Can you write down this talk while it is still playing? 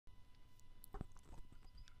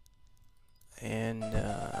And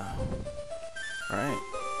alright.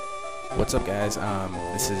 What's up, guys?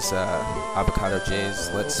 This is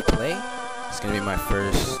avocadojletsplay. Play. It's gonna be my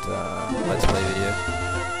first Let's Play video.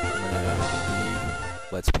 I'm gonna be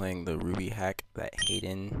Let's Playing the Ruby hack that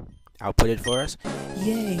Hayden outputted for us.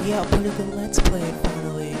 Yay, he outputted the Let's Play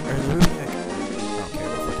finally! Or the Ruby hack. I don't care,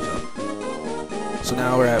 go fuck yourself. So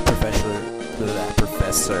now we're at Professor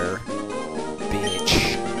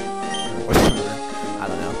Bitch. I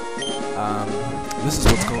don't know. This is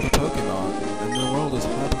what's called a Pokemon, and the world is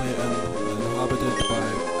inhabited by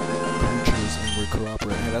creatures, and we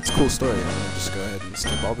cooperate. Hey, that's a cool story. I'm gonna just go ahead and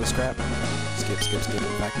skip all this crap. Skip,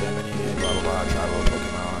 backgammon, blah blah blah, tribal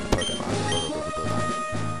Pokemon, blah blah blah.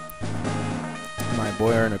 My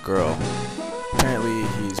boy and a girl. Apparently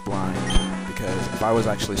he's blind, because if I was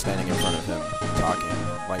actually standing in front of him talking,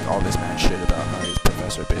 like all this mad shit about how he's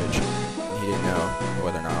Professor Bitch, and he didn't know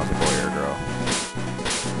whether or not I was a boy or a girl,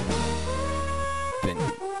 then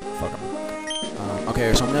fuck him.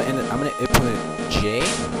 Okay, so I'm gonna input J,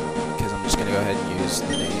 because I'm just gonna go ahead and use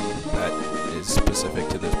the name that is specific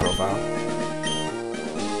to this profile.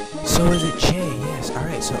 So is it J? Yes. All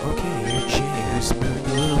right. So okay, you're J, who's moving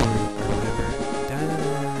the little root or whatever.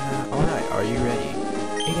 All right. Are you ready?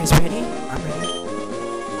 Are you guys ready? I'm ready.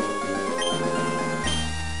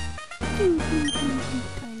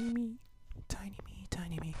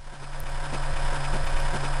 Tiny me.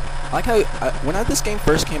 I like how when this game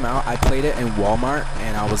first came out, I played it in Walmart,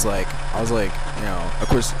 and I was like, you know, of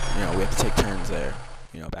course, you know, we have to take turns there,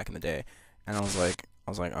 you know, back in the day, and I was like,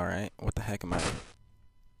 all right, what the heck am I?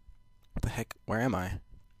 What the heck? Where am I?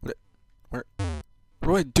 What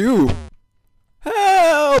do I do?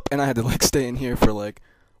 Help! And I had to like stay in here for like,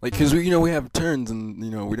 cause we, you know, we have turns, and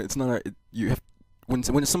you know, it's not our, you have, when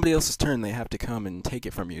it's somebody else's turn, they have to come and take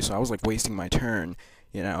it from you. So I was like wasting my turn,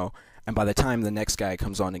 you know. And by the time the next guy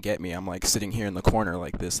comes on to get me, I'm like sitting here in the corner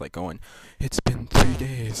like this, like going, it's been 3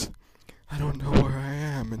 days. I don't know where I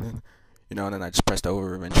am. And then, you know, and then I just pressed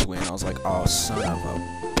over eventually, and I was like, oh, son of a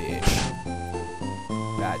bitch.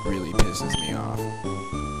 That really pisses me off.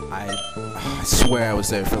 I swear I was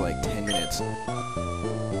there for like 10 minutes.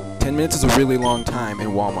 10 minutes is a really long time in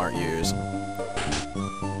Walmart years.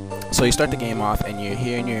 So you start the game off, and you're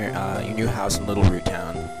here in your new house in Little Root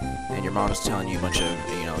Town, and your mom's telling you a bunch of,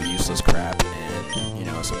 you know, useless crap, and, you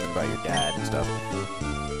know, something about your dad and stuff.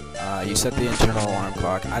 You set the internal alarm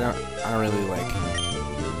clock. I don't really like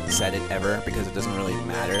set it ever, because it doesn't really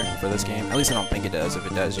matter for this game. At least I don't think it does. If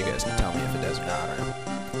it does, you guys can tell me if it does or not. I don't know.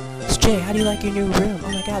 So Jay, how do you like your new room?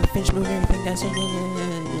 Oh my god, the finished moving everything does. Like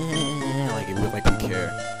we care.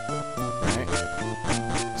 Right?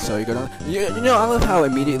 So you go down. You know, I love how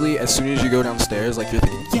immediately, as soon as you go downstairs, like you're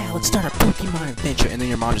thinking, yeah, let's start a Pokemon adventure, and then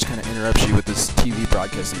your mom just kind of interrupts you with this TV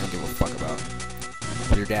broadcast you don't give a fuck about.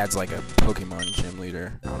 Your dad's like a Pokemon gym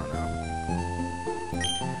leader. I don't know.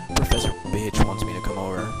 Professor Bitch wants me to come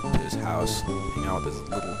over to his house, hang out with his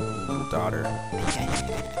little daughter.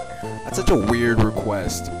 That's such a weird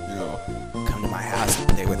request, you know. Come to my house and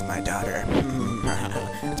play with my daughter.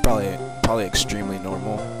 It's probably extremely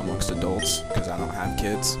normal amongst adults, because I don't have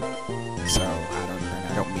kids, so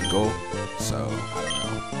I don't mingle, so I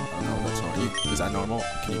don't know if that's normal. Is that normal?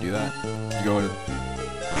 Can you do that? You go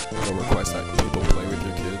request that people play with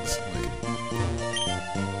your kids, like,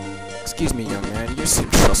 excuse me, young man, you seem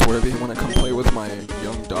trustworthy. You want to come play with my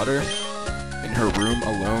young daughter in her room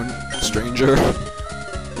alone, stranger?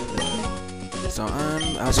 So,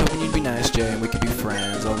 I was hoping you'd be nice, Jay, and we could be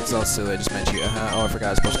friends. Oh, it's all silly, I just met you. Oh, I forgot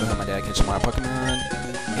I was supposed to go help my dad catch my Pokemon.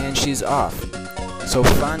 And she's off. So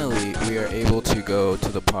finally, we are able to go to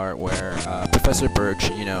the part where, Professor Birch,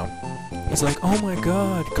 you know, he's like, oh my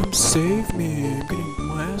god, come save me. I'm getting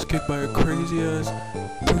my ass kicked by a crazy-ass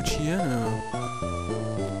Poochyena.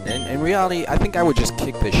 And in reality, I think I would just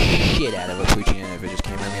kick the shit out of a Poochyena if it just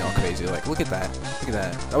came at me all crazy. Like, look at that.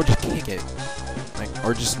 I would just kick it. Like,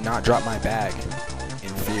 or just not drop my bag in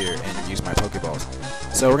fear and use my Pokeballs.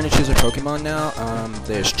 So we're gonna choose a Pokemon now.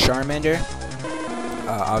 There's Charmander.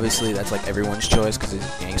 Obviously that's like everyone's choice because he's a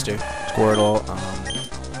gangster. Squirtle,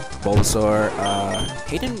 Bulbasaur.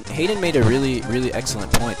 Hayden made a really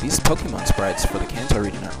excellent point. These Pokemon sprites for the Kanto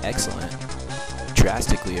region are excellent.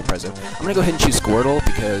 Drastically impressive. I'm gonna go ahead and choose Squirtle,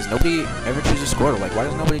 because nobody ever chooses Squirtle. Like, why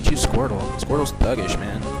doesn't nobody choose Squirtle? Squirtle's thuggish,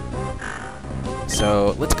 man.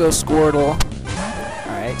 So let's go Squirtle.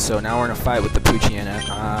 Alright, so now we're in a fight with the Poochyena.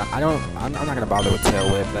 I'm not gonna bother with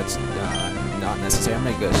Tail Whip. That's not necessary. I'm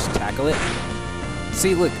gonna go tackle it.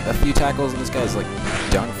 See, look, a few tackles and this guy's like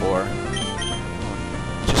done for.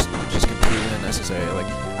 Just completely in unnecessary. Like,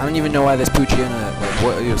 I don't even know why this Poochyena, like,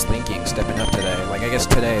 what he was thinking stepping up today. Like, I guess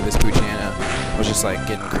today this Poochyena was just, like,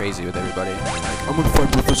 getting crazy with everybody. Like, I'm gonna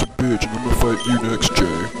fight Professor Bitch, and I'm gonna fight you next, Jay.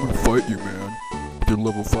 I'm gonna fight you, man. You're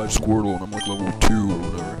level 5 Squirtle, and I'm, like, level 2 or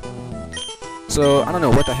whatever. So, I don't know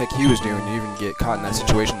what the heck he was doing to even get caught in that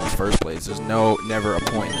situation in the first place. There's never a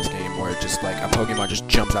point in this game where just, like, a Pokemon just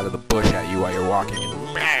jumps out of the bush at you while you're walking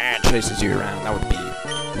and chases you around. That would be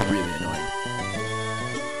really annoying.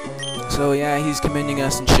 So, yeah, he's commending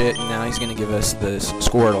us and shit, and now he's gonna give us this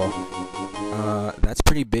Squirtle. That's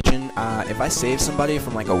pretty bitchin'. If I saved somebody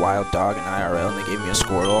from, like, a wild dog in IRL and they gave me a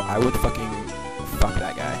Squirtle, I would fucking fuck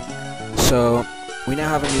that guy. So, we now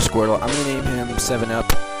have a new Squirtle. I'm gonna name him 7-Up.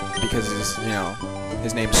 Because his, you know,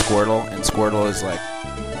 his name's Squirtle, and Squirtle is like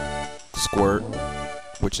squirt,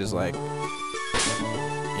 which is like,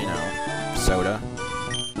 you know, soda.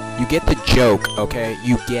 You get the joke, okay?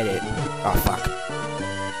 You get it. Oh fuck.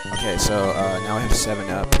 Okay, so now I have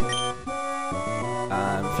 7-Up.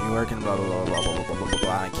 If you're working, blah blah blah blah blah blah blah blah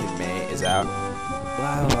blah. Kid May is out.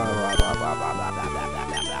 Blah blah blah blah blah blah blah blah blah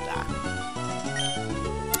blah blah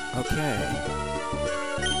blah. Okay.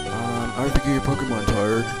 I think your Pokemon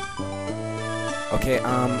tired. Okay,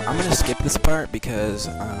 I'm gonna skip this part because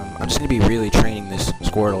I'm just gonna be really training this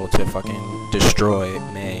Squirtle to fucking destroy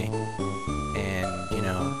May, and you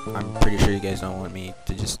know I'm pretty sure you guys don't want me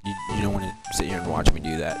to just you don't want to sit here and watch me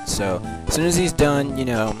do that. So as soon as he's done, you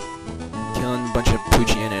know, killing a bunch of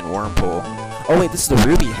Poochyena and Wurmple. Oh wait, this is the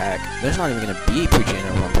Ruby hack. There's not even gonna be Poochyena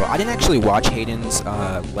and Wurmple. I didn't actually watch Hayden's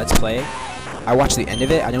Let's Play. I watched the end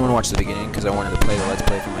of it. I didn't want to watch the beginning because I wanted to play the Let's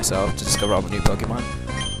Play for myself to discover all the new Pokemon.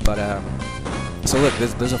 But, so look,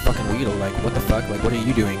 there's a fucking Weedle. Like, what the fuck? Like, what are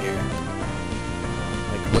you doing here?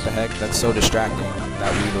 Like, what the heck? That's so distracting.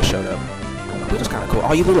 That Weedle showed up. Weedle's kind of cool.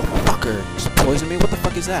 Oh, you little fucker. Just poison me? What the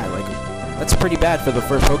fuck is that? Like, that's pretty bad for the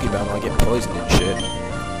first Pokeball. I get poisoned and shit.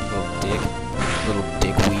 Little dick. Little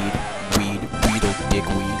dickweed. Weedle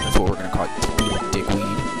dickweed. That's what we're gonna call it. Weedle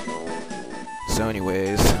dickweed. So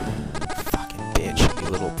anyways... you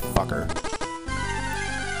little fucker.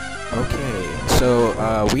 Okay, so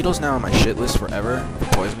Weedle's now on my shit list forever for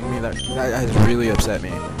poisoning me. That has really upset me.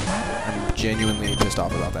 I'm genuinely pissed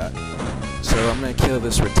off about that. So I'm gonna kill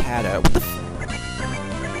this Rattata. What the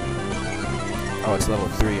oh, it's level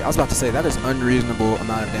 3. I was about to say, that is unreasonable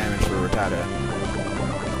amount of damage for Rattata.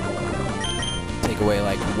 Take away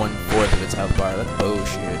like 1/4 of its health bar. That's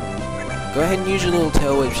bullshit. Go ahead and use your little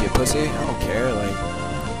tail whip, shit, pussy. I don't care, like...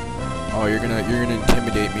 Oh, you're gonna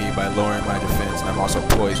intimidate me by lowering my defense, and I'm also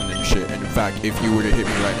poisoned and shit. And in fact, if you were to hit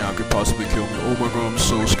me right now, it could possibly kill me. Oh my god, I'm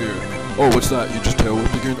so scared. Oh, what's that? You just tail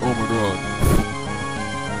whipped again? Oh my god.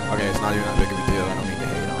 Okay, it's not even that big of a deal. I don't mean to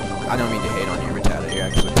hate on. I don't mean to hate on you, Rattata. You're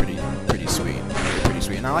actually pretty sweet. You're pretty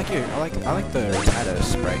sweet. And I like the Rattata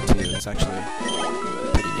sprite too. It's actually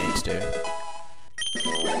pretty gangster.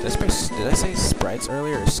 Did I say sprites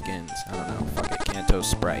earlier or skins? I don't know. Fuck it. Kanto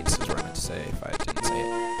sprites is what I meant to say if I didn't say it.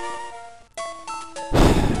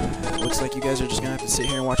 Looks like you guys are just gonna have to sit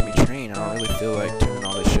here and watch me train. I don't really feel like turning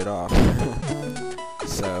all this shit off.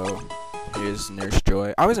 So, here's Nurse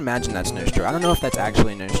Joy. I always imagine that's Nurse Joy. I don't know if that's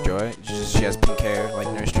actually Nurse Joy. She has pink hair like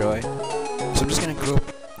Nurse Joy. So I'm just gonna go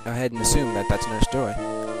ahead and assume that that's Nurse Joy.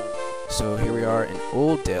 So here we are in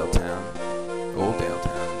Old Dale Town. Old Dale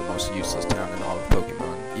Town, the most useless town in all of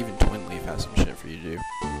Pokemon. Even Twin Leaf has some shit for you to do.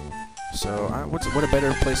 So, what a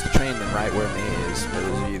better place to train than right where May is. For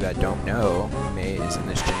those of you that don't know, May is in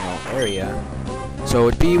this general area. So,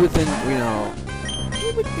 it'd be within, you know,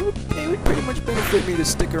 it would pretty much benefit me to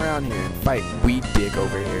stick around here and fight Weed Dick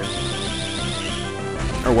over here.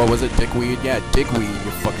 Or what was it, Dickweed? Yeah, Dickweed,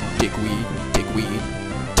 you fucking Dickweed. Dickweed.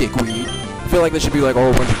 Dickweed. I feel like there should be like a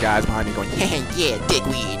whole bunch of guys behind me going, yeah,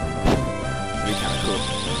 Dickweed. That'd be kind of cool.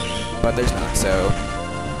 But there's not, so...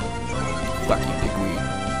 Fuck you, Dickweed.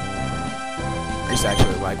 I used to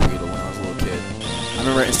actually like Weedle when I was a little kid. I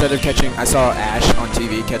remember instead of catching, I saw Ash on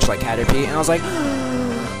TV catch like Caterpie, and I was like,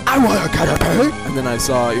 I want a Caterpie! And then I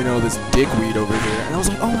saw, you know, this Dickweed over here, and I was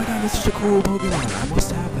like, oh my god, this is a cool Pokemon. I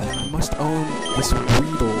must have that. I must own this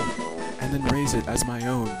Weedle, and then raise it as my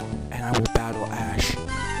own, and I will battle Ash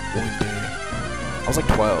one day. I was like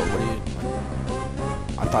 12. What do you?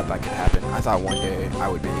 I thought that could happen. I thought one day I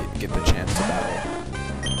would get the chance to battle him.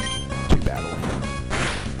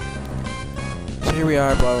 So here we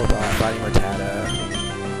are, blah blah blah, fighting Rattata.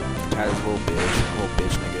 Rattata's a little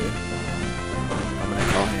bitch nigga. I'm gonna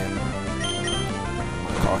call him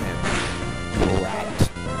Rat.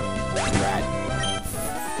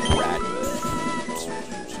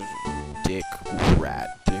 Dick Rat.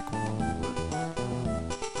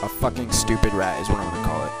 A fucking stupid rat is what I'm gonna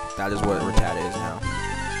call it. That is what Rattata is now.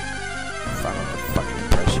 Fuck.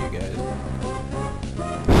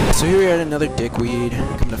 So here we are at another dickweed.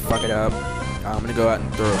 Coming to fuck it up. I'm gonna go out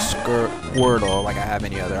and throw a Squirtle like I have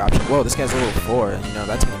any other option. Whoa, this guy's level 4. You know,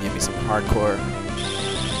 that's gonna give me some hardcore,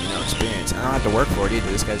 experience. I don't have to work for it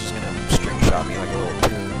either. This guy's just gonna string shot me like a little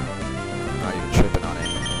toon. I'm not even tripping on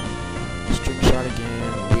it. String shot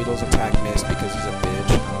again. Weedle's attack missed because he's a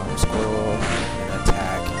bitch. Squirtle, and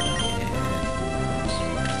attack, and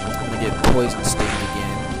I'm gonna get poison sting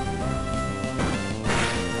again.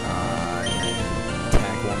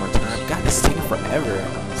 Attack one more time. God, this is taking forever.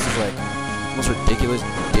 This is like the most ridiculous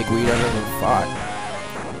dickweed I've ever fought.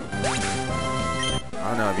 I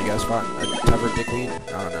don't know, have you guys fought a tougher dickweed?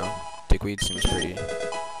 I don't know. Dickweed seems pretty...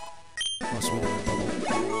 Oh, sweet.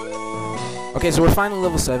 Okay, so we're finally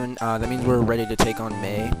level 7. That means we're ready to take on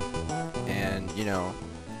May. And,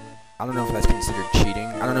 I don't know if that's considered cheating.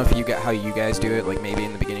 I don't know if you got how you guys do it. Like, maybe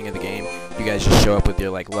in the beginning of the game, you guys just show up with your,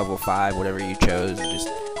 like, level 5, whatever you chose, and just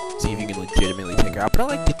see if you can legitimately take her out. But I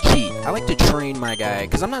like to cheat. I like to train my guy,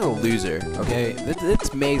 because I'm not a loser, okay?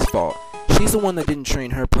 It's May's fault. She's the one that didn't train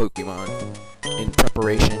her Pokemon in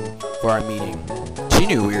preparation for our meeting. She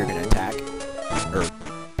knew we were going to attack. Or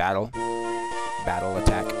battle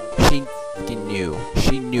attack. She fucking knew.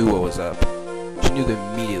 She knew what was up. She knew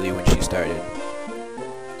immediately when she started.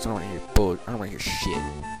 So I don't want to hear I don't want to hear shit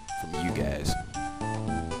from you guys.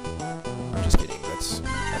 I'm just kidding. That's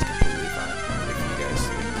completely fine. If you guys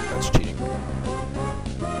think that's cheating.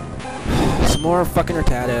 Some more fucking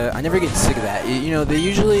Rattata. I never get sick of that. They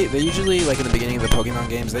usually like in the beginning of the Pokemon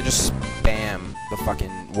games, they just spam the fucking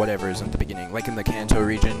whatever's at the beginning. Like in the Kanto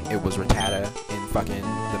region, it was Rattata. In fucking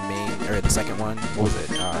the main or the second one, what was it?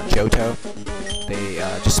 Johto. They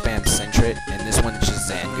just spam Sentret, and this one is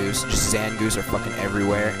just Zangoose. Just Zangoose are fucking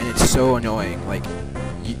everywhere, and it's so annoying. Like,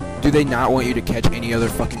 do they not want you to catch any other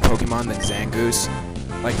fucking Pokemon than Zangoose?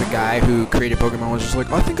 Like the guy who created Pokemon was just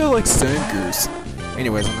like, I think I like Zangoose.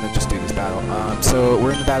 Anyways, I'm gonna just do this battle. So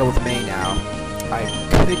we're in the battle with May now. I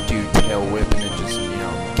could do Tail Whip and then just,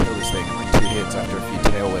 kill this thing in like 2 hits after a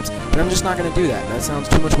few Tail Whips, but I'm just not gonna do that. That sounds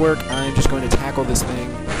too much work. I'm just going to tackle this thing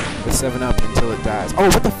with 7-Up until it dies. Oh,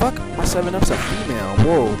 what the fuck? My 7-Up's a female.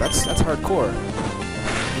 Whoa, that's hardcore.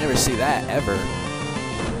 You never see that ever.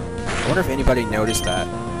 I wonder if anybody noticed that.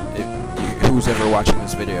 Who's ever watching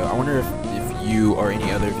this video? I wonder if you or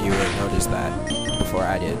any other viewer noticed that before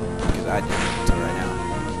I did, because I didn't until right now.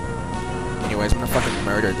 Anyways, I'm gonna fucking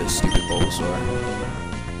murder this stupid Bulbasaur.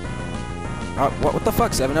 What the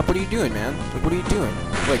fuck, 7-Up? What are you doing, man? Like, what are you doing?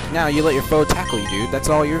 Like, now you let your foe tackle you, dude. That's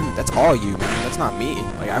all you, man. That's not me.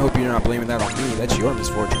 Like, I hope you're not blaming that on me. That's your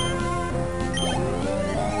misfortune.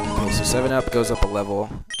 Okay, so 7-Up goes up a level.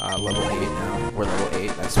 Level 8 now. We're level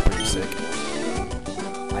 8. That's pretty sick.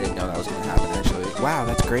 I didn't know that was gonna happen, actually. Wow,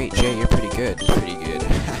 that's great. Jay, you're pretty good. Pretty good.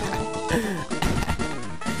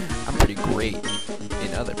 I'm pretty great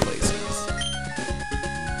in other places.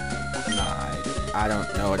 I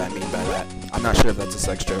don't know what I mean by that. I'm not sure if that's a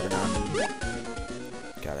sex joke or not.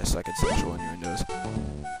 God, I suck at sexual innuendos.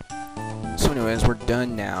 So anyways, we're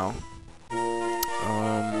done now. I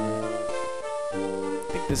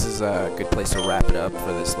think this is a good place to wrap it up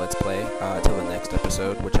for this Let's Play. Till the next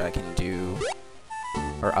episode, which I can do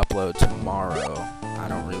or upload tomorrow. I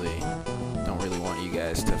don't really want you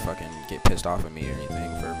guys to fucking get pissed off at me or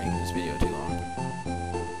anything for making this video too long.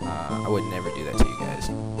 I would never do that to you guys.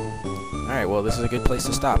 Alright, well, this is a good place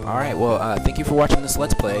to stop. Alright, well, thank you for watching this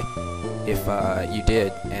Let's Play. If you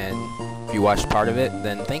did, and if you watched part of it,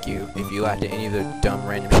 then thank you. If you laughed at any of the dumb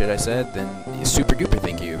random shit I said, then super duper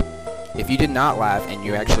thank you. If you did not laugh, and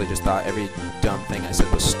you actually just thought every dumb thing I said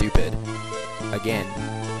was stupid, again,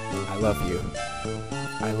 I love you.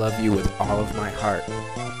 I love you with all of my heart.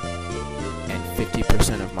 And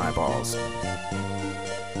 50% of my balls.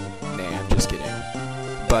 Nah, I'm just kidding.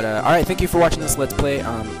 But, alright, thank you for watching this Let's Play.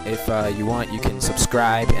 If you want, you can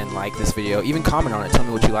subscribe and like this video. Even comment on it. Tell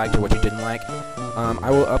me what you liked or what you didn't like. I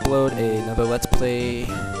will upload another Let's Play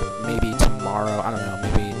maybe tomorrow. I don't know.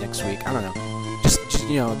 Maybe next week. I don't know.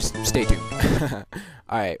 Just stay tuned.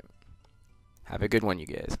 Alright. Have a good one, you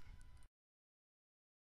guys.